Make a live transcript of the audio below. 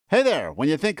Hey there, when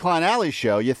you think Klein Alley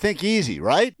Show, you think easy,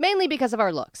 right? Mainly because of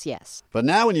our looks, yes. But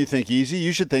now when you think easy,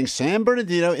 you should think San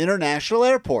Bernardino International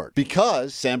Airport.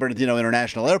 Because San Bernardino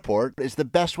International Airport is the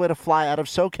best way to fly out of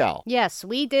SoCal. Yes,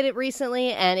 we did it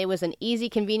recently, and it was an easy,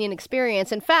 convenient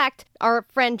experience. In fact, our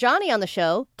friend Johnny on the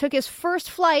show took his first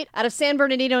flight out of San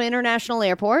Bernardino International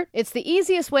Airport. It's the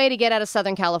easiest way to get out of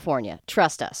Southern California.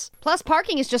 Trust us. Plus,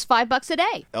 parking is just $5 a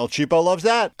day. El Cheapo loves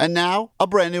that. And now, a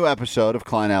brand new episode of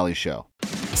Klein Alley Show.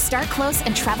 Start close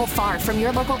and travel far from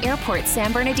your local airport,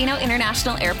 San Bernardino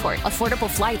International Airport. Affordable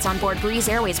flights on board Breeze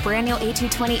Airways' brand new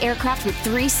A220 aircraft with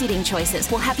 3 seating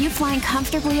choices will have you flying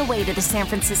comfortably away to the San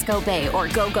Francisco Bay or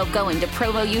going to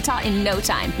Provo, Utah in no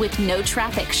time with no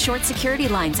traffic, short security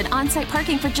lines, and on-site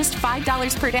parking for just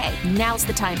 $5 per day. Now's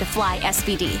the time to fly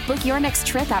SBD. Book your next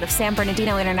trip out of San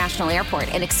Bernardino International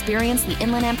Airport and experience the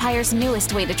Inland Empire's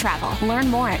newest way to travel. Learn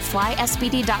more at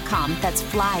flysbd.com. That's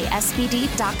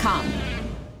flysbd.com.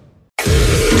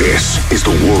 This is the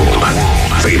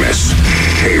world-famous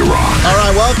K-Rock. All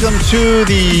right, welcome to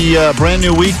the brand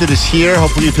new week that is here.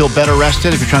 Hopefully you feel better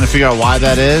rested if you're trying to figure out why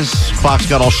that is. Clocks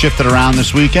got all shifted around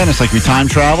this weekend. It's like we time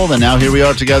traveled, and now here we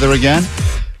are together again.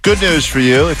 Good news for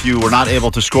you if you were not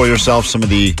able to score yourself some of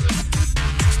the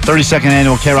 32nd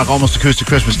annual K-Rock Almost Acoustic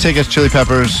Christmas tickets, Chili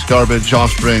Peppers, Garbage,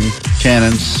 Offspring,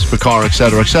 Cannons, Bakar,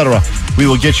 etc., etc. We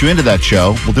will get you into that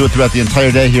show. We'll do it throughout the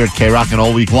entire day here at K-Rock and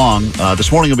all week long.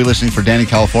 This morning you'll be listening for Danny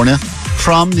California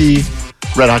from the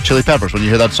Red Hot Chili Peppers. When you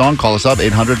hear that song, call us up,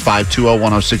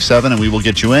 800-520-1067, and we will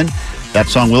get you in. That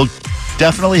song will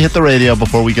definitely hit the radio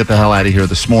before we get the hell out of here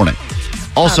this morning.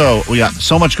 Also, we got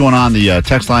so much going on. The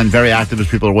text line, very active as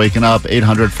people are waking up,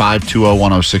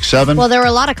 800-520-1067. Well, there were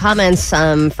a lot of comments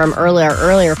from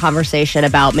earlier conversation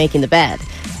about making the bed.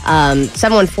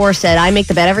 714 said, I make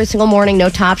the bed every single morning, no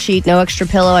top sheet, no extra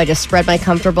pillow. I just spread my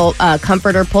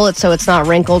comforter, pull it so it's not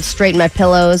wrinkled, straighten my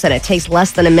pillows, and it takes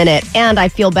less than a minute, and I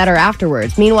feel better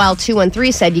afterwards. Meanwhile,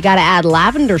 213 said, you got to add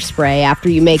lavender spray after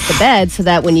you make the bed so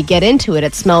that when you get into it,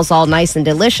 it smells all nice and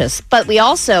delicious. But we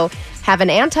also have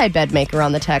an anti-bed maker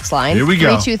on the text line. Here we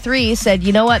go. 323 said,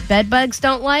 you know what bed bugs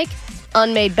don't like?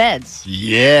 Unmade beds.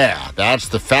 Yeah, that's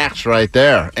the facts right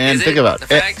there. And Is think it about the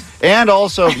fact? And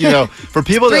also, for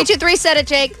people that 323 said it,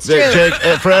 Jake. It's true. Jake,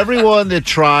 for everyone that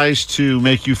tries to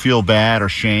make you feel bad or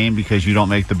shame because you don't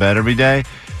make the bed every day,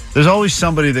 there's always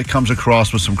somebody that comes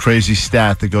across with some crazy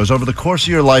stat that goes, over the course of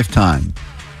your lifetime,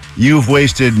 you've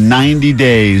wasted 90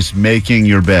 days making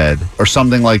your bed or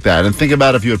something like that. And think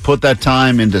about if you had put that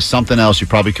time into something else, you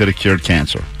probably could have cured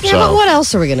cancer. Yeah, but what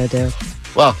else are we going to do?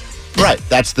 Well, right.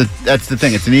 That's the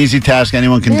thing. It's an easy task.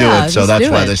 Anyone can do it. So that's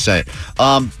why they say it.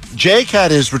 Jake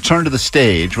had his return to the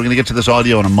stage. We're going to get to this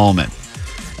audio in a moment.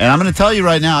 And I'm going to tell you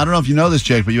right now, I don't know if you know this,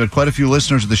 Jake, but you had quite a few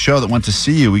listeners of the show that went to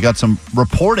see you. We got some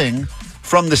reporting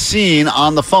from the scene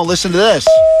on the phone. Listen to this.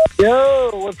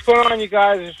 Yo, what's going on, you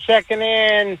guys? Just checking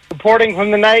in. Reporting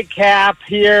from the nightcap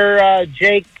here,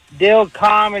 Jake Dill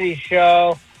Comedy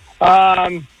Show.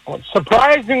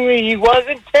 Surprisingly, he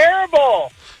wasn't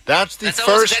terrible. That's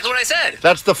almost exactly what I said.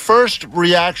 That's the first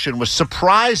reaction was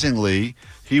surprisingly,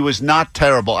 he was not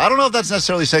terrible. I don't know if that's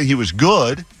necessarily saying he was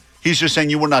good. He's just saying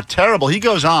you were not terrible. He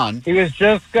goes on. He was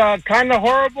just kind of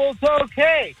horrible to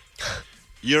okay.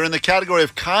 You're in the category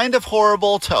of kind of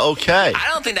horrible to okay. I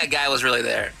don't think that guy was really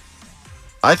there.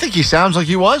 I think he sounds like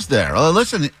he was there.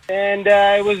 Listen. And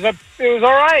it was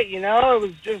all right,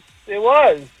 it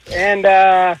was. And,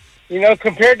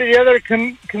 compared to the other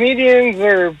comedians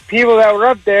or people that were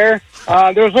up there,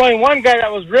 there was only one guy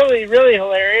that was really, really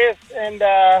hilarious, and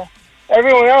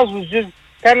everyone else was just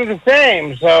kind of the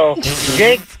same. So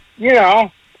Jake,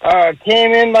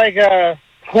 came in like a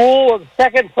pool of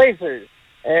second placers.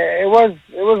 It was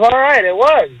all right. It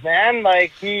was, man.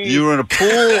 Like you were in a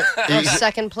pool of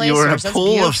second placers. You were in a That's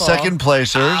pool beautiful. of second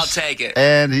placers. I'll take it.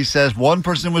 And he says one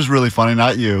person was really funny,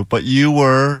 not you, but you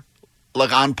were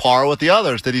like on par with the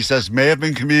others that he says may have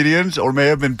been comedians or may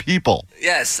have been people.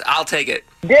 Yes, I'll take it.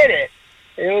 did it.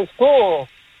 It was cool.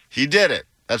 He did it.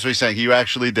 That's what he's saying. He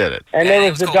actually did it. And there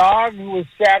was the dog who was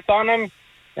strapped on him,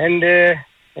 and it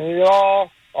all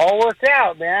worked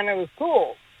out, man. It was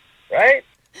cool, right?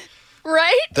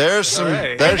 Right? There's some.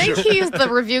 I There's think the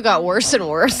review got worse and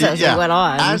worse as it went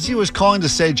on. As he was calling to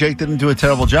say Jake didn't do a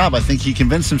terrible job, I think he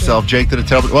convinced himself Jake did a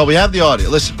terrible. Well, we have the audio.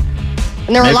 Listen.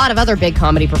 And there were a lot of other big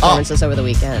comedy performances over the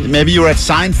weekend. Maybe you were at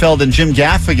Seinfeld and Jim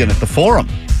Gaffigan at the Forum.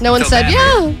 No one said,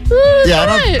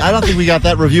 I don't think we got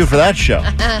that review for that show.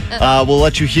 We'll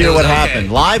let you hear what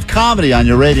happened. Live comedy on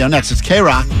your radio next. It's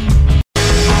K-Rock.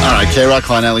 All right, K-Rock,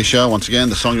 Klein Alley Show. Once again,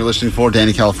 the song you're listening for,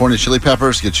 Danny California, Chili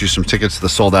Peppers, gets you some tickets to the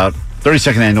sold-out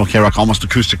 32nd annual K-Rock Almost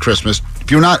Acoustic Christmas. If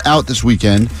you're not out this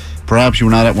weekend, perhaps you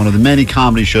were not at one of the many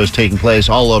comedy shows taking place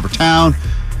all over town.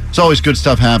 It's always good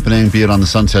stuff happening, be it on the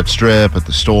Sunset Strip, at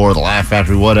the store, the Laugh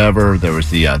Factory, whatever. There was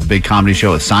the big comedy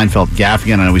show with Seinfeld,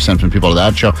 Gaffigan. I know we sent some people to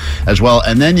that show as well.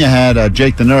 And then you had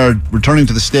Jake the Nerd returning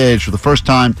to the stage for the first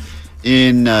time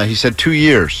in, he said, 2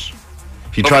 years.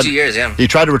 Over 2 years, yeah. He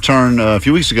tried to return a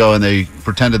few weeks ago, and they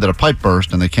pretended that a pipe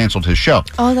burst, and they canceled his show.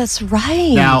 Oh, that's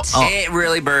right. Now, It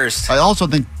really burst. I also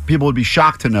think people would be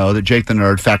shocked to know that Jake the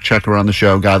Nerd, fact checker on the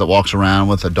show, guy that walks around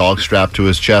with a dog strapped to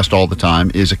his chest all the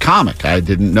time, is a comic. I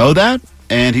didn't know that,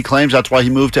 and he claims that's why he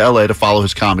moved to L.A. to follow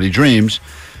his comedy dreams.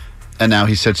 And now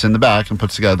he sits in the back and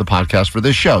puts together the podcast for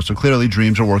this show. So clearly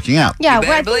dreams are working out. Yeah, You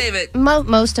better believe it.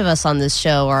 Most of us on this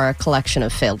show are a collection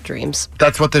of failed dreams.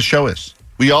 That's what this show is.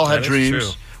 We all had That is dreams.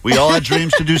 true. We all had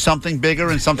dreams to do something bigger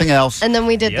and something else. And then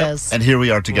we did this. And here we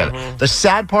are together. The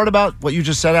sad part about what you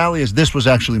just said, Allie, is this was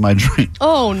actually my dream.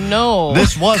 Oh, no.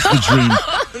 This was the dream.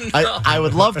 I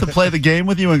would love to play the game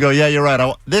with you and go, yeah, you're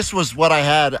right. This was what I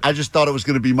had. I just thought it was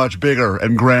going to be much bigger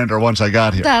and grander once I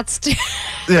got here. That's...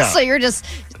 Yeah. So you're just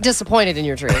disappointed in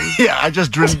your dream. Yeah, I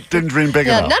just didn't dream big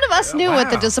Yeah, enough. none of us knew what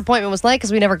the disappointment was like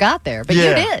because we never got there, but you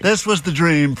did. This was the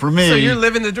dream for me. So you're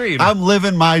living the dream. I'm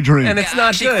living my dream. and it's Yeah, not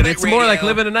actually good. quit It's more like radio.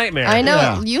 living a nightmare. I know.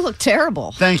 Yeah. You look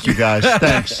terrible. Thank you, guys.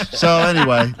 Thanks. So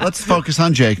anyway, let's focus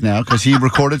on Jake now because he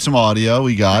recorded some audio.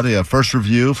 We got a first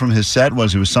review from his set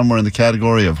was he was somewhere in the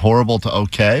category of horrible to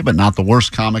okay, but not the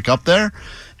worst comic up there.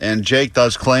 And Jake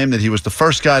does claim that he was the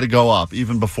first guy to go up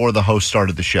even before the host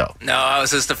started the show. No, I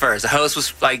was just the first. The host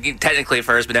was like technically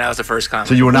first, but then I was the first comic.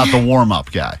 So you were not the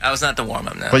warm-up guy, I was not the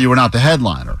warm-up, no. but you were not the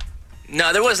headliner.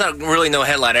 No, there was not really no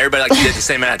headline. Everybody like did the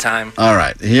same amount of time. All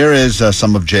right, here is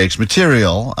some of Jake's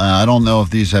material. I don't know if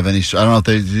these have any. I don't know if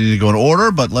they need to go in order,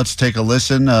 but let's take a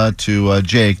listen to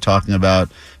Jake talking about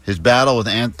his battle with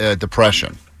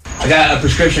depression. I got a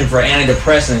prescription for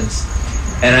antidepressants,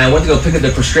 and I went to go pick up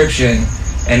the prescription,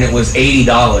 and it was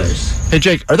 $80. Hey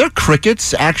Jake, are there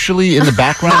crickets actually in the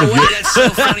background of Oh, your? wait, that's so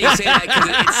funny you say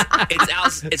that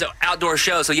because it's an outdoor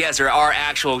show. So yes, there are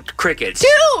actual crickets.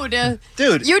 Dude,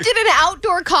 You did an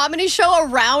outdoor comedy show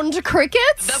around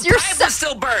crickets? The pipe was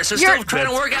still burst. They're you're- still trying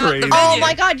to work out crazy. the venue. Oh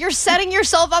my God, you're setting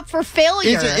yourself up for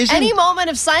failure. Isn't- Any moment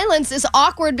of silence is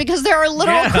awkward because there are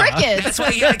literal crickets. That's why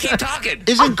you gotta keep talking.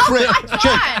 Isn't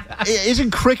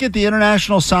isn't cricket the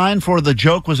international sign for the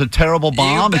joke was a terrible You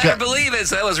bomb? better believe it.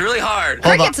 So that was really hard.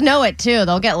 Hold on. Crickets know it too.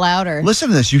 They'll get louder. Listen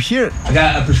to this. You hear it. I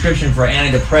got a prescription for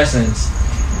antidepressants,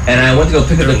 and I went to go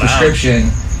pick up the prescription,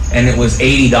 and it was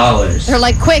 $80. They're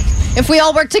like, quick, if we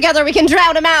all work together, we can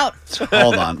drown him out.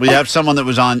 Hold on. We have someone that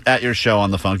was on at your show on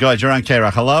the phone. Go ahead. You're on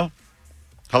K-Rock. Hello?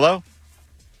 Hello?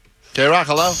 K-Rock,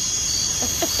 hello?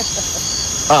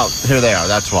 Oh, here they are.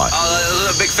 That's why. Oh,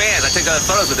 those are big fans. I took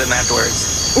photos with them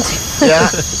afterwards. Yeah?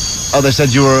 Oh, they said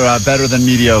you were better than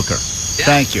mediocre. Yeah.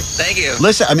 Thank you. Thank you.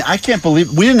 Listen, I mean, I can't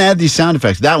believe we didn't add these sound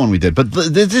effects. That one we did, but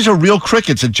these are real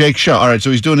crickets at Jake's show. All right, so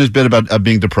he's doing his bit about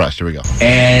being depressed. Here we go.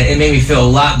 And it made me feel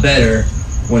a lot better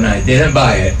when I didn't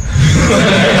buy it.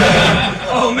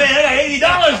 Oh man, I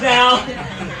got $80 now.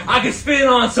 I can spend it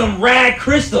on some rad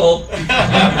crystal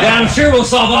that I'm sure will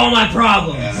solve all my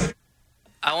problems.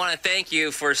 I want to thank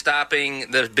you for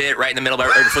stopping the bit right in the middle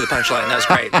right before the punchline. That was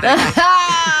great. Thank you.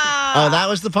 Oh, that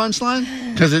was the punchline?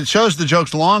 Because it shows the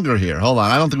joke's longer here. Hold on.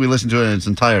 I don't think we listened to it in its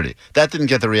entirety. That didn't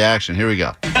get the reaction. Here we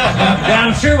go. That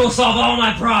I'm sure will solve all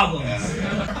my problems.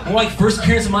 More like first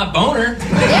appearance of my boner.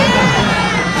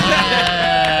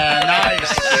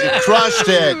 Nice. You crushed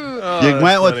it. You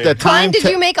went with the time. Klein, did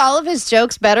you make all of his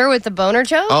jokes better with the boner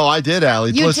joke? Oh, I did,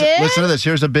 Allie. You listen, did? Listen to this.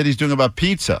 Here's a bit he's doing about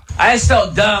pizza. I just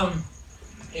felt dumb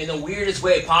in the weirdest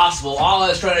way possible. All I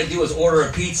was trying to do was order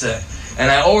a pizza. And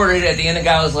I ordered it. At the end, the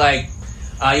guy was like,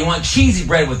 you want cheesy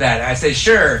bread with that? And I said,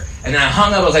 sure. And then I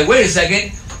hung up. I was like, wait a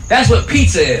second. That's what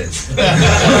pizza is.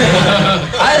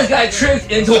 I just got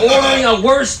tricked into ordering a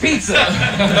worse pizza.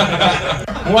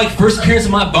 More like first appearance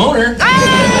of my boner.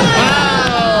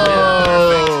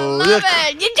 Oh, Love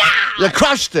it. you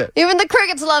crushed it. Even the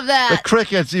crickets love The that.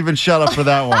 crickets even shut up for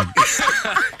that one.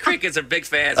 Crickets are big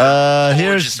fans. of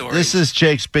origin stories. This is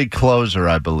Jake's big closer,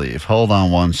 I believe. Hold on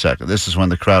one second. This is when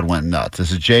the crowd went nuts.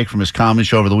 This is Jake from his comedy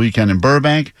show over the weekend in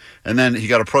Burbank, and then he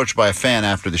got approached by a fan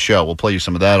after the show. We'll play you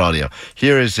some of that audio.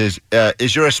 Here is his.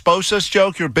 Is your esposas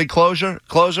joke your big closer?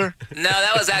 No,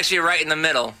 that was actually right in the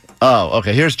middle. Oh,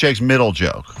 okay. Here's Jake's middle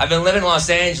joke. I've been living in Los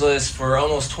Angeles for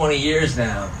almost 20 years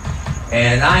now,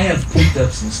 and I have picked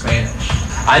up some Spanish.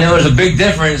 I know there's a big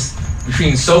difference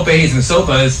between sopes and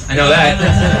sopas. I know that.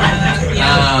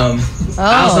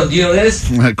 Also, do you know this?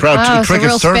 Crowd, Oh, it's a real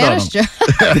crickets turned on Spanish him.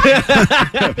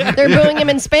 joke. They're booing him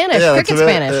in Spanish. Cricket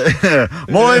Spanish.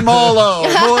 Muy malo,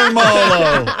 muy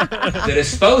malo. The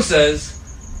esposas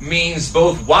means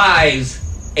both wives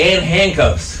and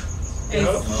handcuffs. Yeah. You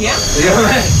know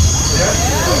what?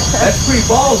 That's pretty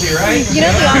ballsy, right? You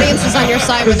know the audience is on your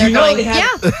side when they're going,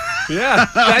 yeah. Yeah,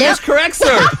 that is correct, sir.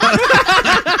 Well,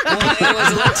 it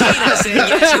was Latina saying,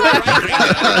 yes, you were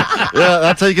right. Yeah,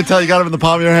 that's how you can tell you got him in the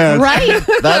palm of your hand. Right.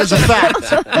 That is a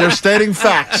fact. You're stating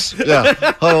facts. Yeah.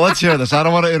 Hold on, let's hear this. I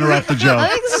don't want to interrupt the I joke.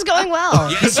 think this is going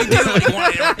well. Yes, you do. You want to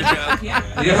interrupt the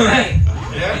joke. You know what?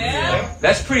 Yeah.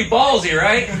 That's pretty ballsy,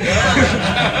 right?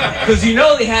 Because you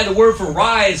know they had the word for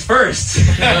rise first.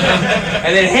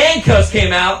 And then handcuffs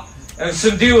came out, and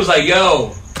some dude was like,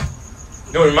 yo,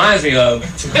 you know what it reminds me of?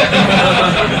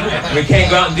 We can't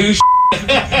go out and do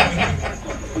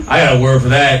I got a word for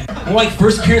that. More like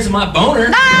first appearance of my boner.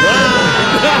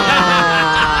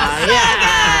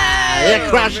 Yeah,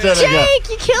 crushed it again. Jake,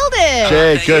 you killed it.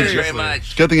 Jake, Thank good. you very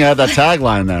much. Good thing you had that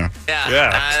tagline there.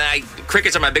 Yeah.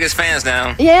 Crickets are my biggest fans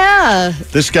now. Yeah.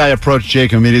 This guy approached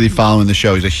Jake immediately following the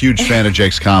show. He's a huge fan of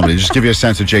Jake's comedy. Just give you a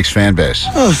sense of Jake's fan base.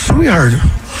 Oh, sweetheart.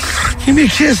 Give me a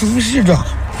kiss. Let me see your dog.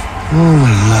 Oh,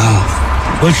 my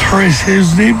love. What's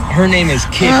his name? Her name is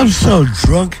Kim. I'm so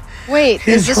drunk. Wait,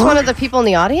 is this one of the people in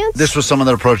the audience? This was someone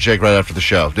that approached Jake right after the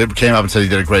show. They came up and said he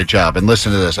did a great job. And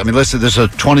listen to this. I mean, listen, this is a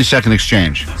 20-second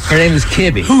exchange. Her name is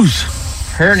Kibby. Who's?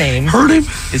 Her name Her name?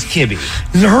 is Kibby.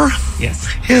 Is it her? Yes.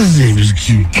 His name is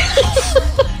cute.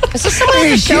 Is this someone at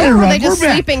Hey, the show Kid or are Rock, they just we're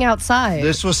back. sleeping outside?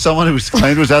 This was someone who was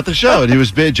claimed was at the show, and he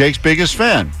was Jake's biggest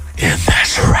fan. And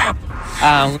that's a wrap.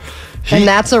 And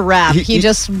that's a wrap. he- He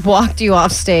just walked you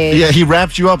off stage. Yeah, he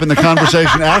wrapped you up in the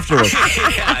conversation afterwards.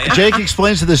 Jake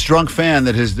explains to this drunk fan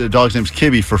that his dog's name's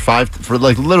Kibby for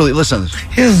literally, listen,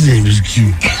 His name is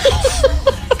cute.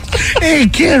 Hey,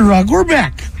 Kid Rock, we're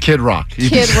back. Kid Rock.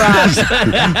 Kid Rock.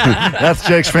 That's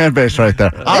Jake's fan base right there.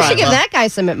 They should give that guy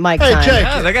some mic Hey, time. Jake.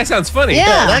 Yeah, that guy sounds funny.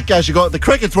 Yeah. That guy should go. The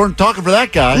Crickets weren't talking for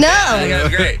that guy. No.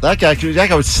 Great. That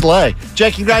guy would slay.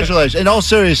 Jake, congratulations. In all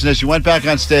seriousness, you went back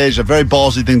on stage, a very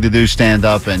ballsy thing to do, stand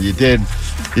up, and you did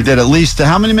at least,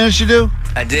 how many minutes you do?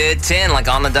 I did 10, like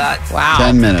on the dot. Wow.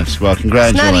 10 minutes. Well, It's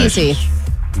congratulations. not easy.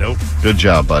 Nope. Good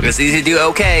job, buddy. It's easy to do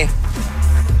okay.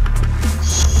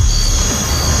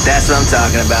 That's what I'm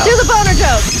talking about. Do the boner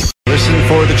joke. Listen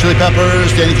for the Chili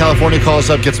Peppers. Danny, California, call us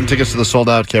up. Get some tickets to the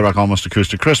sold-out K-Rock Almost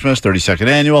Acoustic Christmas, 32nd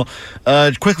Annual.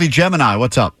 Quickly, Gemini,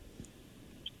 what's up?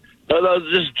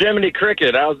 This is Jiminy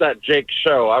Cricket. I was at Jake's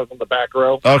show. I was on the back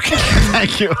row. Okay,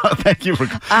 thank you. Thank you for...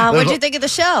 What'd you think of the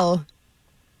show?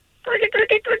 Cricket,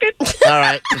 cricket, cricket. All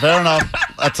right, fair enough.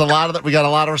 That's a lot of we got a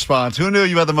lot of response. Who knew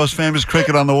you had the most famous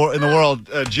cricket in the world,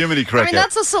 Jiminy I Cricket? mean,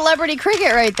 that's a celebrity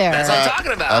cricket right there. That's what I'm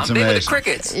talking about. That's I'm big with the amazing.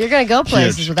 crickets. You're going to go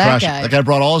places Huge. with that Crush it. guy. That guy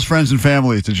brought all his friends and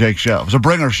family to Jake's show. It was a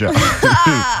bringer show.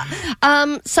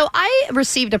 So I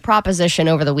received a proposition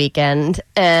over the weekend,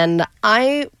 and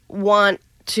I want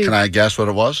to... Can I guess what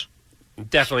it was?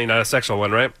 Definitely not a sexual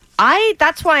one, right?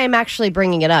 That's why I'm actually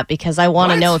bringing it up, because I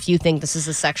want to know if you think this is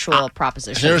a sexual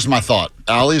proposition. Here's my thought.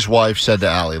 Allie's wife said to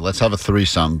Allie, let's have a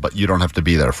threesome, but you don't have to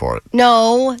be there for it.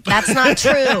 No, that's not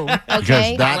true.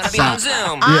 Okay? Because that's be on not...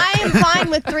 Zoom. I am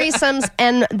fine with threesomes,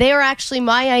 and they are actually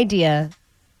my idea.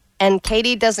 And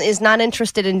Katie is not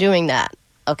interested in doing that.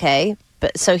 Okay,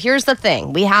 but so here's the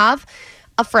thing: we have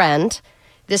a friend.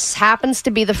 This happens to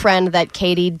be the friend that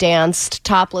Katie danced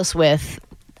topless with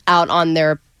out on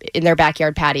in their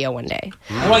backyard patio one day.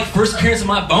 More like first appearance of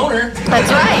my boner.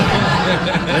 That's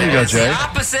right. There you go, It's the Jake.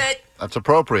 opposite. That's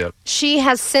appropriate. She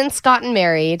has since gotten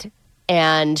married,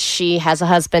 and she has a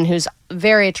husband who's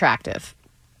very attractive.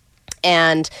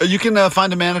 And You can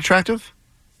find a man attractive?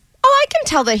 I can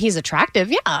tell that he's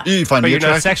attractive. Yeah. You find But me you're not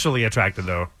attractive? sexually attracted,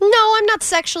 though. No, I'm not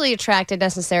sexually attracted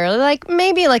necessarily. Like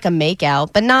maybe like a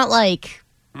makeout, but not like.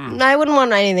 I wouldn't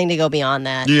want anything to go beyond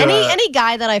that. Yeah. Any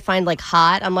guy that I find like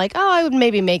hot, I'm like, I would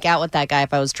maybe make out with that guy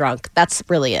if I was drunk. That's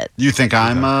really it. You think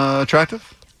I'm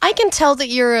attractive? I can tell that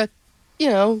you're a,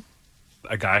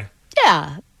 A guy.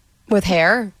 yeah, with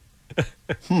hair.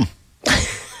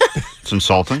 It's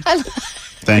insulting.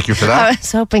 Thank you for I that.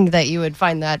 was hoping that you would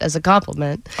find that as a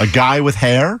compliment. A guy with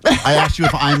hair? I asked you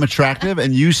if I'm attractive,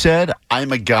 and you said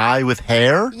I'm a guy with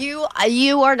hair? You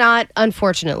are not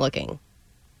unfortunate looking.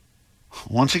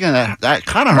 Once again, that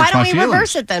kind of Why hurts don't my we feelings.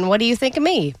 reverse it then? What do you think of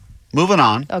me? Moving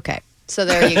on. Okay, so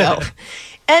there you go.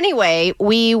 Anyway,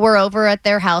 we were over at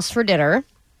their house for dinner,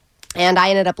 and I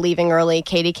ended up leaving early.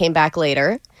 Katie came back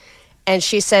later, and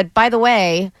she said, by the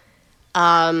way,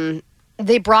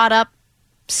 they brought up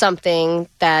something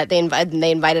that they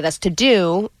invited us to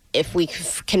do, if we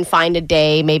can find a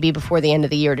day maybe before the end of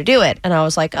the year to do it. And I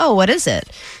was like, oh, what is it?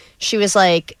 She was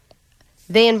like,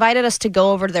 they invited us to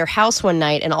go over to their house one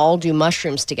night and all do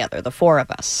mushrooms together, the 4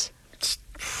 of us.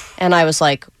 And I was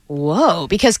like, whoa,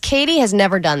 because Katie has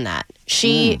never done that.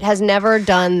 She has never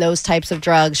done those types of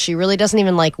drugs. She really doesn't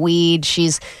even like weed.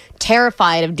 She's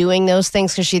terrified of doing those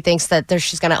things because she thinks that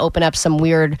she's going to open up some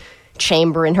weird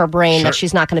chamber in her brain that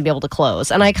she's not going to be able to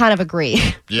close. And I kind of agree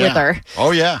with her.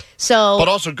 Oh, yeah. So, but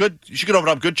also good. You could open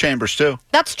up good chambers, too.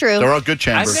 That's true. There are good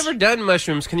chambers. I've never done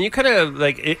mushrooms. Can you kind of,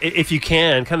 like, if you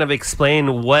can, kind of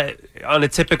explain what on a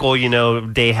typical,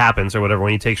 day happens or whatever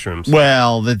when you take shrooms?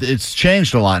 Well, it's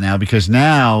changed a lot now because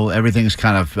now everything's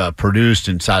kind of produced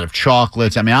inside of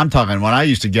chocolates. I mean, I'm talking when I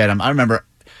used to get them, I remember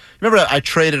I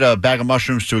traded a bag of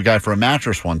mushrooms to a guy for a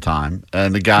mattress one time,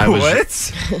 and the guy was...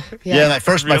 What? Yeah, my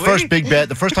first big bed,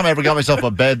 the first time I ever got myself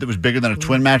a bed that was bigger than a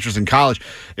twin mattress in college,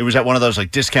 it was at one of those, like,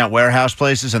 discount warehouse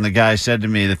places, and the guy said to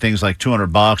me the thing's like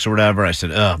 $200 or whatever. I said,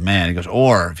 oh, man. He goes,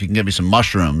 or if you can get me some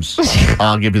mushrooms,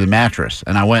 I'll give you the mattress.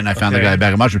 And I went and I found the guy a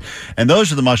bag of mushrooms. And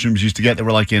those are the mushrooms you used to get that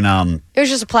were like in... it was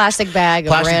just a plastic bag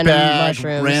of random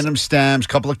mushrooms. Random stems,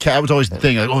 couple of caps. I was always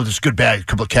thinking, like, oh, there's a good bag, a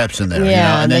couple of caps in there.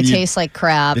 Yeah, and they taste like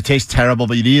crap. They taste terrible,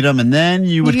 but you'd eat them, and then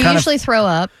you would usually throw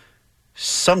up.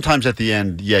 Sometimes at the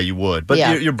end, yeah, you would.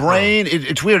 But your brain,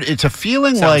 it's weird. It's a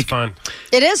feeling Sounds fun.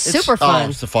 It is super fun. Oh,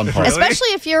 it's the fun part. Especially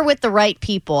if you're with the right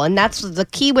people. And that's the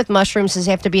key with mushrooms is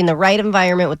you have to be in the right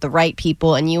environment with the right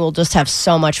people, and you will just have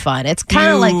so much fun. It's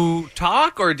kind of like... Do you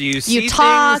talk, or do you see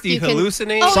talk, things? Do you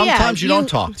hallucinate? Sometimes you don't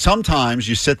talk. Sometimes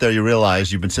you sit there, you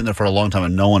realize you've been sitting there for a long time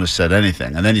and no one has said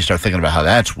anything. And then you start thinking about how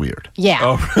that's weird. Yeah.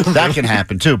 Oh, really? That can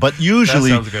happen, too. But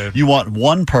usually you want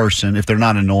one person, if they're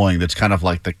not annoying, that's kind of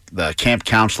like the camp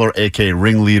counselor, a.k.a.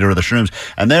 ringleader of the shrooms.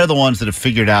 And they're the ones that have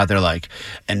figured out, they're like,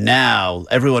 and now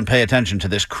everyone pay attention to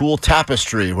this cool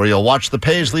tapestry where you'll watch the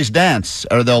Paisleys dance.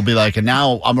 Or they'll be like, and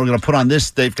now we're going to put on this.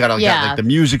 They've got like the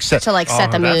music set. To like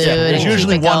set the mood. There's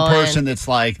usually one person that's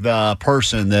like the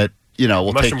person that,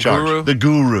 will take charge. Guru? The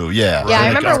guru, yeah. Yeah, I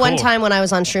remember one time when I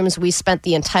was on shrooms, we spent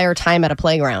the entire time at a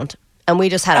playground. And we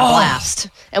just had a blast.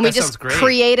 And we just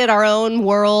created our own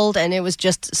world, and it was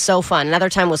just so fun. Another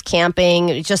time was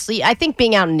camping. I think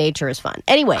being out in nature is fun.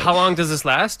 Anyway. How long does this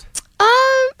last?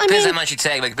 Depends how much you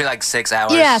take. Like, it'd be like 6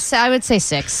 hours. Yes, I would say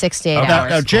 6 to 8 hours.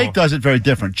 Now, Jake does it very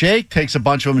different. Jake takes a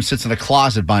bunch of them and sits in a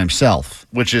closet by himself,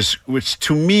 which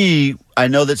to me, I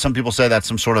know that some people say that's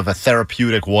some sort of a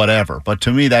therapeutic whatever, but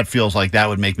to me that feels like that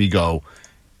would make me go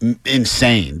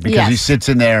insane because he sits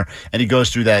in there and he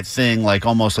goes through that thing like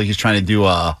almost like he's trying to do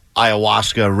a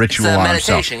ayahuasca ritual it's a on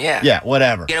meditation, himself. Yeah,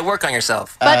 whatever. You gotta work on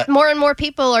yourself. But more and more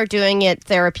people are doing it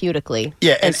therapeutically.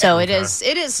 Yeah, and so it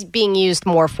is being used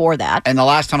more for that. And the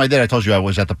last time I did, I told you I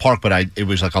was at the park, but it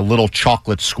was like a little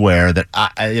chocolate square that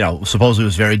I supposedly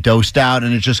was very dosed out,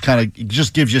 and it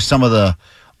just gives you some of the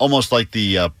almost like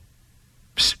the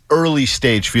early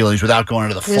stage feelings without going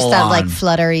into the full on. Just that like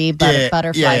fluttery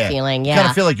butterfly feeling. Yeah, you kind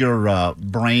of feel like your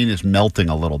brain is melting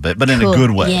a little bit, but in a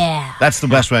good way. Yeah, that's the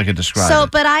best way I could describe it. So,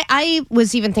 but I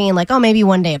was even thinking like, oh, maybe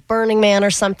one day at Burning Man or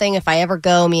something. If I ever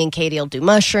go, me and Katie will do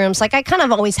mushrooms. Like I kind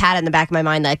of always had it in the back of my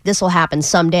mind like this will happen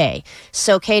someday.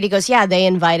 So Katie goes, yeah, they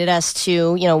invited us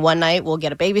to one night we'll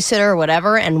get a babysitter or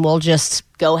whatever, and we'll just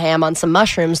go ham on some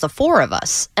mushrooms, the 4 of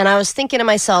us. And I was thinking to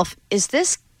myself, is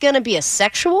this going to be a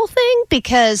sexual thing?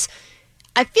 Because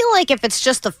I feel like if it's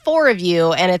just the 4 of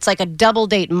you and it's like a double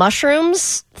date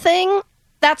mushrooms thing,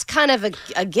 that's kind of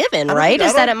a given, right?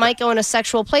 Is that it might go in a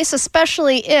sexual place,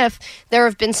 especially if there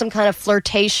have been some kind of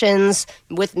flirtations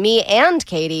with me and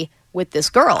Katie with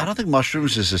this girl. I don't think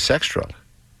mushrooms is a sex drug.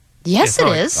 Yes, it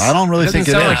is. I don't really think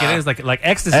it is. Like it is. Like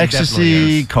ecstasy.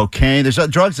 Ecstasy, cocaine. There's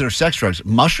drugs that are sex drugs.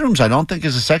 Mushrooms, I don't think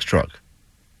is a sex drug.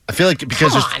 I feel like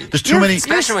because there's too many...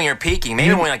 Especially when you're peaking.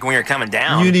 Maybe when you're coming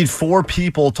down. You need 4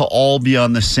 people to all be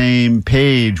on the same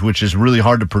page, which is really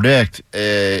hard to predict.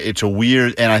 It's a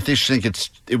weird... And I think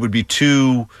it would be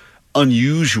too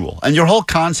unusual. And your whole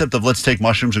concept of let's take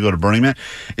mushrooms and go to Burning Man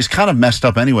is kind of messed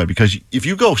up anyway, because if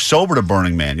you go sober to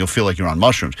Burning Man, you'll feel like you're on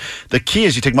mushrooms. The key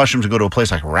is you take mushrooms and go to a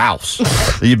place like Ralph's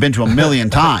that you've been to a million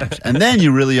times, and then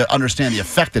you really understand the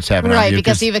effect it's having on you. Right,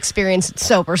 because you've experienced it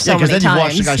sober so many times. Because then you've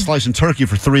watched the guy slicing turkey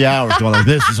for 3 hours going like,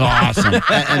 this is awesome.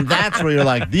 and that's where you're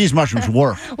like, these mushrooms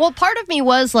work. Well, part of me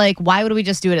was like, why would we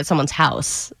just do it at someone's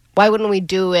house? Why wouldn't we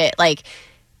do it like...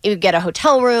 you get a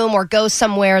hotel room or go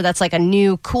somewhere that's like a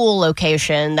new cool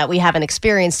location that we haven't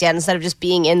experienced yet, instead of just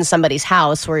being in somebody's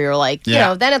house where you're like, you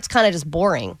know, then it's kind of just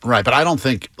boring. Right, but I don't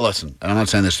think, listen, and I'm not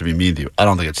saying this to be mean to you, I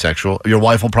don't think it's sexual. Your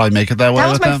wife will probably make it that way. That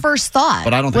was with my them, first thought.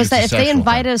 But I don't think was it's a that if they sexual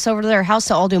invited thing. us over to their house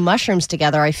to all do mushrooms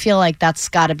together, I feel like that's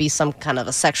got to be some kind of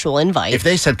a sexual invite. If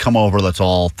they said, come over, let's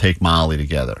all take Molly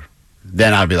together,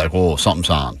 then I'd be like, whoa, something's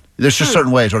on. There's just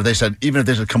certain ways. Or if they said, even if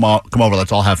they said, come over,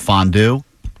 let's all have fondue,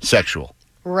 sexual.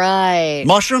 Right.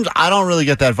 Mushrooms, I don't really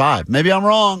get that vibe. Maybe I'm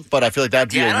wrong, but I feel like that'd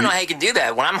be I don't know how you can do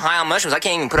that. When I'm high on mushrooms, I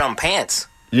can't even put on pants.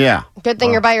 Yeah. Good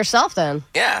thing you're by yourself then.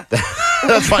 Yeah.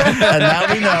 That's fine. And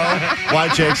now we know why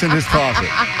Jake's in his closet.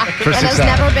 For And has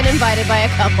success. never been invited by a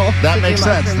couple. That to makes do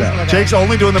sense mushrooms now. with Jake's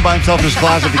only doing them by himself in his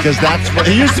closet because that's what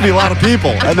he used to be a lot of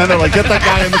people. And then they're like, get that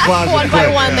guy in the closet. One by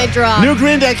quick. one, they drop. New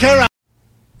Green Day, K-Rock.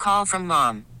 Call from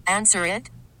mom. Answer it.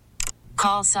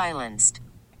 Call silenced.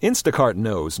 Instacart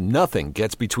knows nothing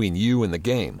gets between you and the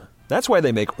game. That's why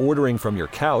they make ordering from your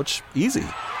couch easy.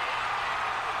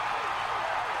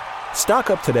 Stock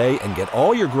up today and get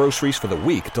all your groceries for the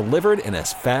week delivered in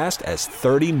as fast as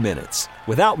 30 minutes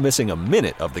without missing a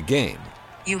minute of the game.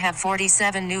 You have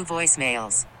 47 new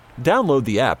voicemails. Download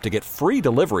the app to get free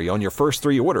delivery on your first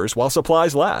 3 orders while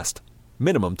supplies last.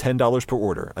 Minimum $10 per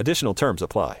order. Additional terms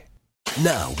apply.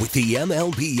 Now, with the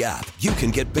MLB app, you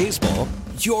can get baseball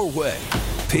your way.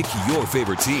 Pick your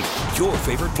favorite team, your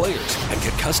favorite players, and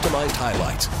get customized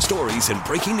highlights, stories, and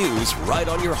breaking news right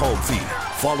on your home feed.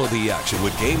 Follow the action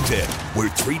with Game 10, where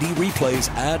 3D replays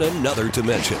add another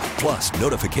dimension. Plus,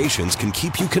 notifications can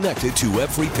keep you connected to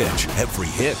every pitch, every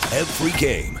hit, every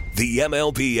game. The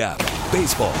MLB app.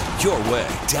 Baseball your way.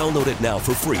 Download it now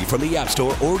for free from the App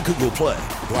Store or Google Play.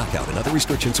 Blackout and other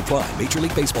restrictions apply. Major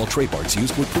League Baseball trademarks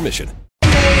used with permission.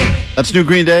 That's New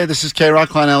Green Day. This is K-Rock,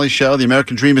 Klein Alley Show. The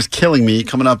American Dream is killing me.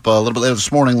 Coming up a little bit later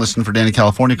this morning, listen for Danny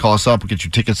California. Call us up. We'll get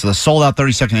you tickets to the sold-out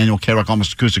 32nd annual K-Rock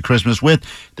Almost Acoustic Christmas with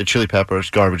the Chili Peppers,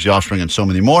 Garbage, The Offspring, and so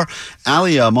many more.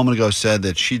 Allie a moment ago said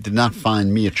that she did not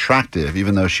find me attractive,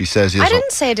 even though she says... I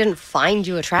didn't say I didn't find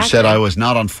you She attractive. said I was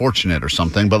not unfortunate or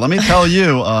something. But let me tell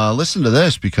you, listen to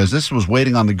this, because this was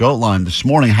waiting on the GOAT line this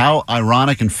morning. How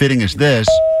ironic and fitting is this?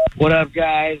 What up,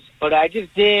 guys? But I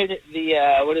just did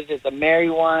the, the marry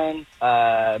one,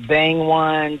 bang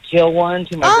one, kill one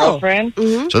to my girlfriend.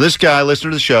 Mm-hmm. So this guy,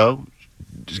 listener to the show,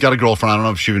 he's got a girlfriend. I don't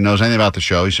know if she even knows anything about the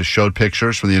show. He just showed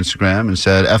pictures from the Instagram and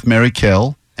said, F, marry,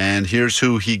 kill. And here's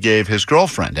who he gave his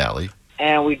girlfriend, Allie.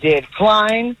 And we did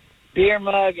Klein, Beer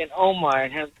Mug, and Omar.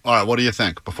 And All right, what do you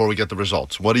think before we get the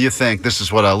results? What do you think? This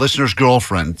is what a listener's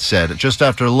girlfriend said just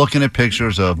after looking at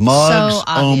pictures of Muggs, So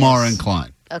obvious. Omar, and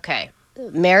Klein. Okay.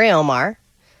 Marry Omar,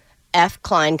 F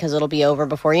Klein, because it'll be over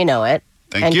before you know it,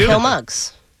 Thank and you. kill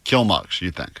Muggs. Kill Muggs, you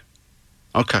think?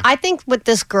 Okay. I think with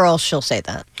this girl, she'll say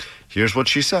that. Here's what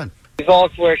she said.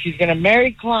 results where she's going to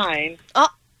marry Klein. Oh.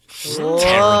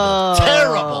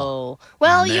 Terrible.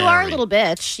 Well, you are a little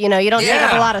bitch. You know, you don't take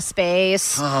up a lot of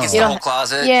space. Gets You the don't- whole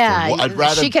closet. Yeah. I'd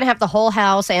rather- She can have the whole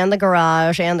house and the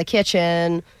garage and the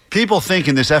kitchen. People think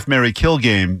in this F, marry, kill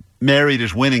game, married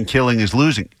is winning, killing is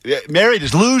losing. Married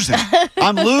is losing.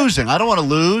 I'm losing. I don't want to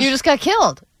lose. You just got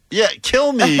killed. Yeah,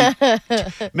 kill me.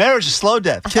 Marriage is slow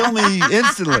death. Kill me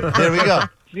instantly. There we go.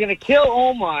 She's going to kill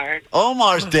Omar.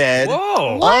 Omar's dead.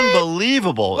 Whoa.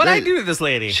 Unbelievable. What'd I do to this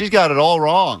lady? She's got it all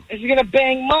wrong. And she's going to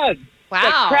bang Muggs. Wow.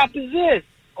 What crap is this?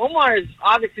 Omar is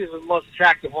obviously the most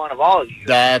attractive one of all of you.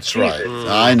 That's right.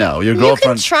 I know. Your You can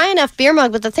girlfriend. try enough beer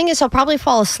mug, but the thing is, he'll probably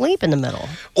fall asleep in the middle.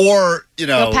 Or, you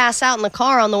know. He'll pass out in the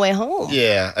car on the way home.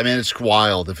 Yeah, I mean, it's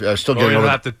wild. If I still Or getting you'll over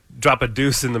have to drop a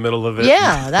deuce in the middle of it.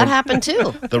 Yeah, that happened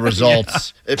too. the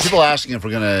results. If people asking if we're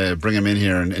going to bring him in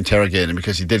here and interrogate him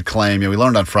because he did claim, we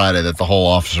learned on Friday that the whole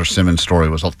Officer Simmons story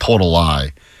was a total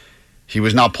lie. He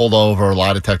was not pulled over.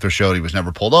 Lie detector showed he was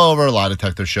never pulled over. Lie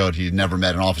detector showed he never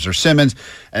met an Officer Simmons.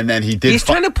 And then he did. He's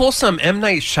trying to pull some M.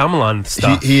 Night Shyamalan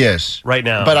stuff. He is. Right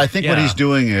now. But I think what Yeah. he's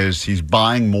doing is he's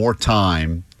buying more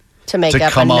time To make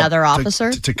up come another up,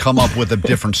 officer? to come up with a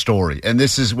different story. And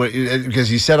this is what, because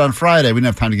he said on Friday, we didn't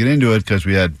have time to get into it because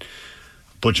we had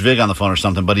Butch Vig on the phone or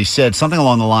something, but he said something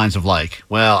along the lines of like,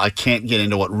 well, I can't get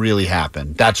into what really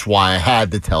happened. That's why I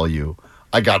had to tell you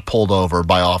I got pulled over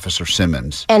by Officer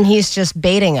Simmons. And he's just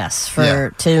baiting us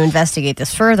to investigate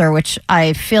this further, which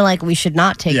I feel like we should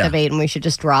not take Yeah. the bait and we should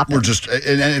just drop it. We're just,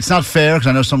 and it's not fair because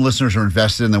I know some listeners are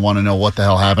invested and they want to know what the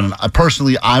hell happened. And I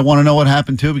personally want to know what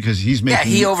happened too because he's making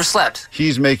he overslept.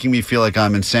 He's making me feel like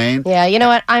I'm insane. Yeah, you know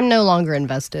what? I'm no longer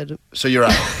invested. So you're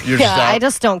out. You're Yeah, just out. I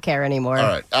just don't care anymore. All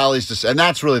right, Allie's just, and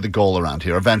that's really the goal around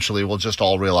here. Eventually, we'll just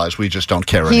all realize we just don't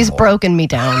care He's anymore. broken me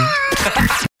down.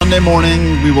 Monday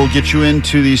morning, we will get you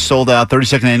into the sold-out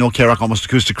 32nd annual K-Rock Almost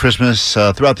Acoustic Christmas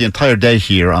throughout the entire day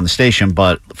here on the station.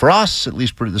 But for us, at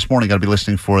least this morning, got to be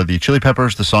listening for the Chili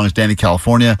Peppers. The song is Danny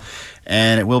California,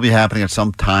 and it will be happening at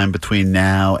some time between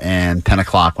now and 10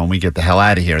 o'clock when we get the hell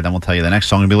out of here. Then we'll tell you the next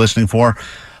song we'll be listening for.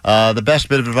 The best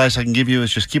bit of advice I can give you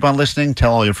is just keep on listening,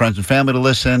 tell all your friends and family to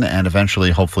listen, and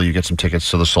eventually, hopefully, you get some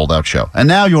tickets to the sold-out show. And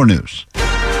now, your news.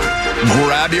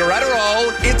 Grab your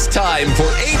Adderall. It's time for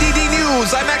ADD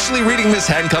News. I'm actually reading this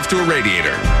handcuffed to a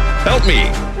radiator. Help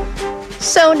me.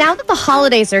 So now that the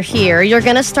holidays are here, you're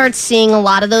going to start seeing a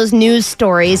lot of those news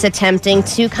stories attempting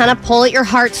to kind of pull at your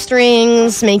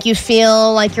heartstrings, make you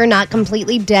feel like you're not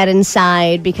completely dead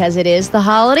inside because it is the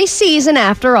holiday season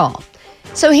after all.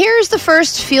 So here's the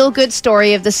first feel-good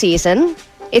story of the season.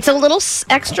 It's a little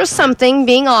extra something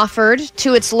being offered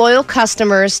to its loyal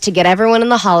customers to get everyone in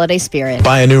the holiday spirit.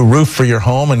 Buy a new roof for your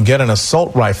home and get an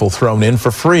assault rifle thrown in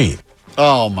for free.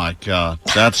 Oh, my God.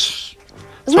 Isn't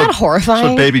that horrifying? That's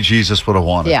what baby Jesus would have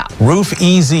wanted. Yeah. Roof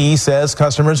EZ says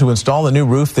customers who install a new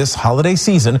roof this holiday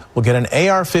season will get an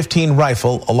AR-15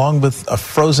 rifle along with a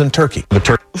frozen turkey.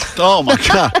 Oh, my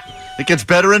God. It gets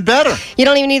better and better. You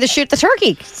don't even need to shoot the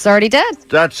turkey. It's already dead.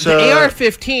 That's the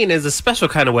AR-15 is a special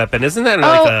kind of weapon, isn't that?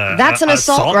 That's an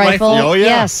assault rifle. Oh, yeah.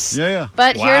 Yes. Yeah.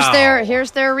 But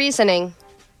here's their reasoning.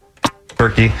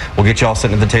 Turkey will get you all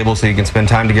sitting at the table so you can spend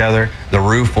time together. The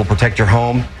roof will protect your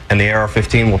home, and the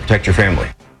AR-15 will protect your family.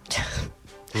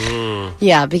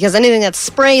 Yeah, because anything that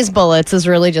sprays bullets is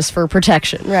really just for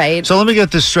protection, right? So let me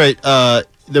get this straight.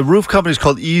 The roof company is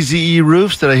called EZE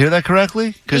Roofs. Did I hear that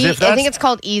correctly? I think it's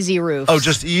called Easy Roofs. Oh,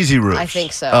 just Easy Roofs. I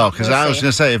think so. Oh, because I was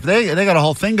going to say, if they got a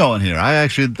whole thing going here, I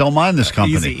actually don't mind this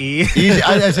company. Easy.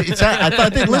 I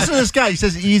think, listen to this guy. He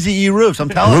says EZE Roofs. I'm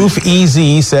telling you. Roof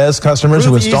EZ says customers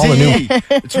who install a new...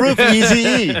 It's Roof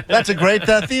EZE. That's a great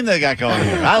theme they got going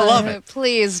here. I love it.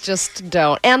 Please just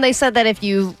don't. And they said that if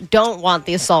you don't want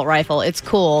the assault rifle, it's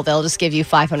cool. They'll just give you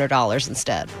 $500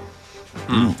 instead.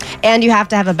 And you have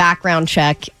to have a background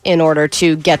check in order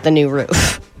to get the new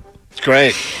roof. It's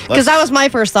great. Because that was my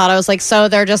first thought. I was like, so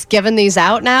they're just giving these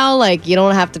out now? Like, you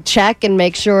don't have to check and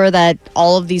make sure that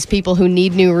all of these people who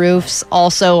need new roofs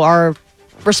also are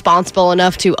responsible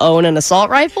enough to own an assault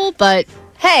rifle? But,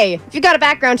 hey, if you got a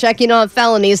background check, you don't have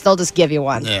felonies, they'll just give you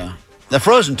one. Yeah. The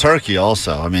frozen turkey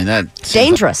also. I mean, that's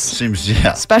dangerous. Seems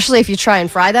yeah. Especially if you try and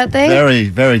fry that thing. Very,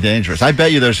 very dangerous. I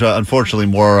bet you there's unfortunately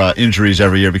more injuries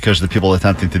every year because of the people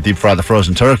attempting to deep fry the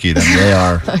frozen turkey than they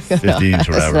are 15s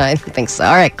or whatever. I think so.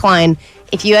 All right, Klein,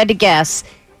 if you had to guess,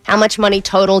 how much money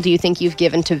total do you think you've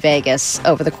given to Vegas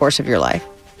over the course of your life?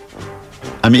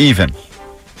 I'm even.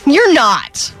 You're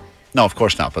not. No, of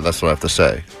course not, but that's what I have to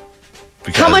say.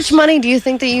 How much money do you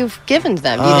think that you've given to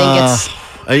them? Do you think it's...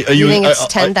 You think it's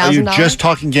 $10,000? Are you just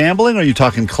talking gambling, or are you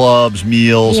talking clubs,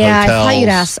 meals, hotels? I thought you'd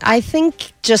ask. I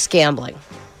think just gambling.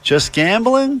 Just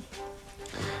gambling?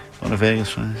 Going to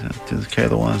Vegas, take care of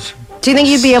the ones. Do you think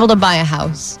you'd be able to buy a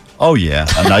house? Oh, yeah,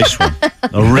 a nice one.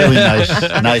 A really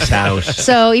nice house.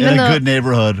 So even in a good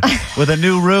neighborhood with a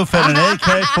new roof and an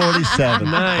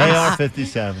AK-47,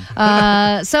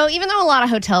 AR-57. So even though a lot of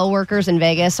hotel workers in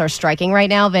Vegas are striking right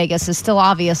now, Vegas is still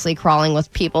obviously crawling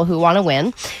with people who want to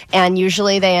win. And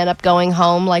usually they end up going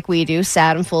home like we do,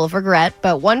 sad and full of regret.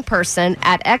 But one person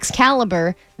at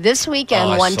Excalibur this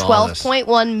weekend won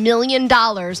 $12.1 million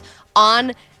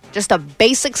on just a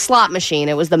basic slot machine.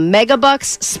 It was the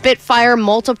Megabucks Spitfire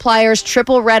Multipliers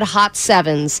Triple Red Hot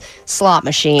Sevens slot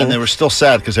machine. And they were still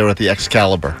sad because they were at the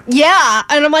Excalibur. Yeah,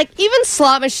 and I'm like, even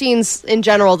slot machines in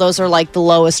general, those are like the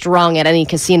lowest rung at any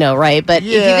casino, right? But if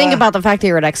you think about the fact that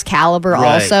you're at Excalibur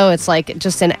also, it's like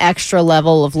just an extra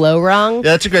level of low rung.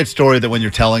 Yeah, that's a great story that when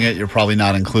you're telling it, you're probably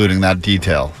not including that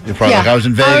detail. You're probably like, I was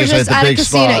in Vegas, I had the big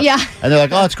spot. Yeah. And they're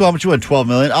like, oh, it's cool. How much you win? $12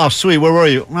 million. Oh, sweet. Where were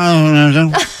you?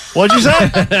 What'd you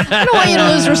say? I don't want you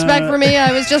to lose respect for me.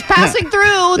 I was just passing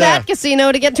through that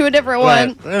casino to get to a different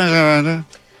one.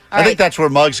 I think that's where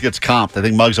Muggs gets comped. I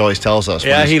think Muggs always tells us.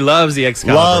 Yeah, he loves the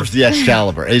Excalibur. Loves the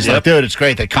Excalibur. He's like, dude, it's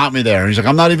great. They comped me there. And he's like,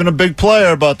 I'm not even a big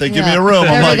player, but they give me a room.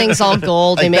 Everything's all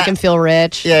gold. They make him feel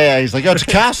rich. Yeah. He's like, it's a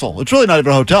castle. It's really not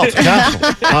even a hotel. It's a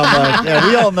castle. I'm like,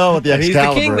 we all know what the Excalibur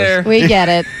is. He's the king there. We get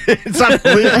it. It's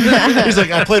unbelievable. He's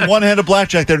like, I played one-handed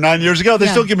blackjack there 9 years ago. They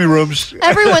still give me rooms.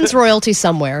 Everyone's royalty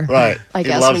somewhere. Right. I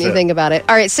guess when you think about it.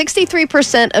 All right,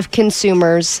 63% of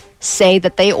consumers say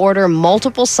that they order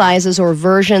multiple sizes or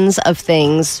versions of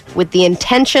things with the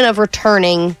intention of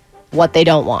returning what they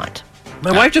don't want.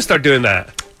 My wife just started doing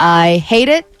that. I hate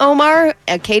it, Omar.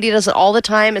 Katie does it all the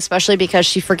time, especially because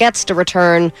she forgets to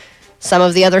return some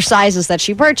of the other sizes that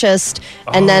she purchased,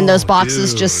 and then those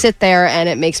boxes just sit there, and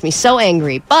it makes me so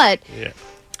angry. But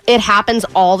It happens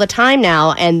all the time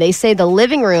now, and they say the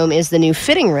living room is the new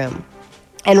fitting room.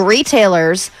 And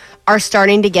retailers are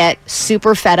starting to get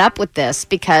super fed up with this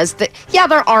because,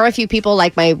 there are a few people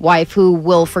like my wife who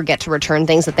will forget to return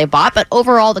things that they bought, but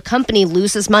overall the company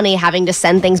loses money having to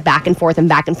send things back and forth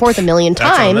a million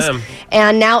times.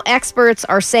 And now experts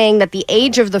are saying that the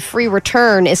age of the free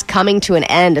return is coming to an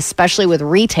end, especially with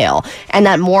retail, and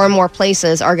that more and more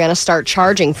places are going to start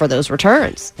charging for those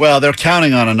returns. Well, they're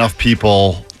counting on enough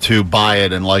people to buy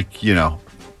it, and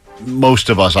most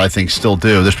of us, I think, still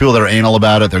do. There's people that are anal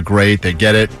about it. They're great. They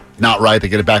get it not right. They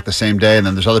get it back the same day. And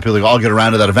then there's other people that go, I'll get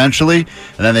around to that eventually.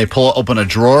 And then they open a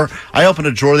drawer. I opened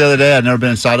a drawer the other day. I'd never been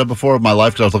inside of before in my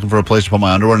life because I was looking for a place to put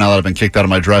my underwear. Now that I've been kicked out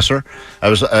of my dresser, I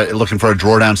was looking for a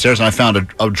drawer downstairs, and I found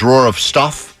a drawer of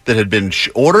stuff that had been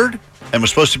ordered and was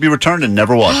supposed to be returned and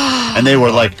never was. And they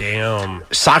were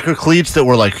soccer cleats that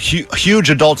were huge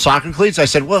adult soccer cleats. I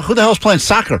said, well, who the hell's playing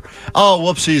soccer? Oh,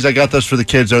 whoopsies, I got those for the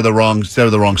kids. They're the wrong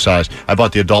size. I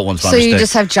bought the adult ones by mistake. So you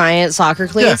just have giant soccer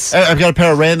cleats? Yeah, I've got a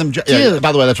pair of random...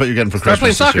 by the way, that's what you're getting for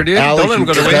Christmas. Start playing soccer, dude. Don't let them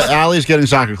go to waste. Allie's getting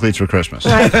soccer cleats for Christmas.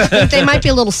 I think they might be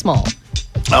a little small.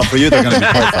 Oh, for you, they're going to be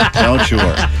perfect. Don't you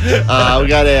worry. We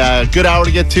got a good hour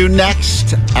to get to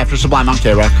next after Sublime on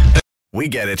K-Rock. We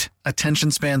get it.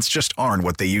 Attention spans just aren't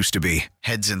what they used to be.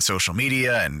 Heads in social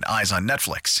media and eyes on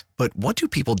Netflix. But what do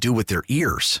people do with their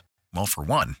ears? Well, for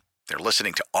one, they're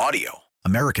listening to audio.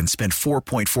 Americans spend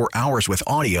 4.4 hours with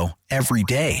audio every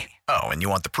day. Oh, and you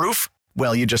want the proof?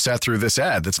 Well, you just sat through this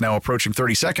ad that's now approaching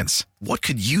 30 seconds. What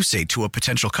could you say to a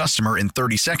potential customer in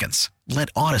 30 seconds? Let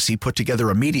Odyssey put together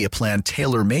a media plan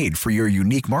tailor-made for your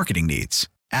unique marketing needs.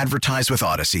 Advertise with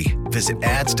Odyssey. Visit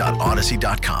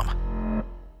ads.odyssey.com.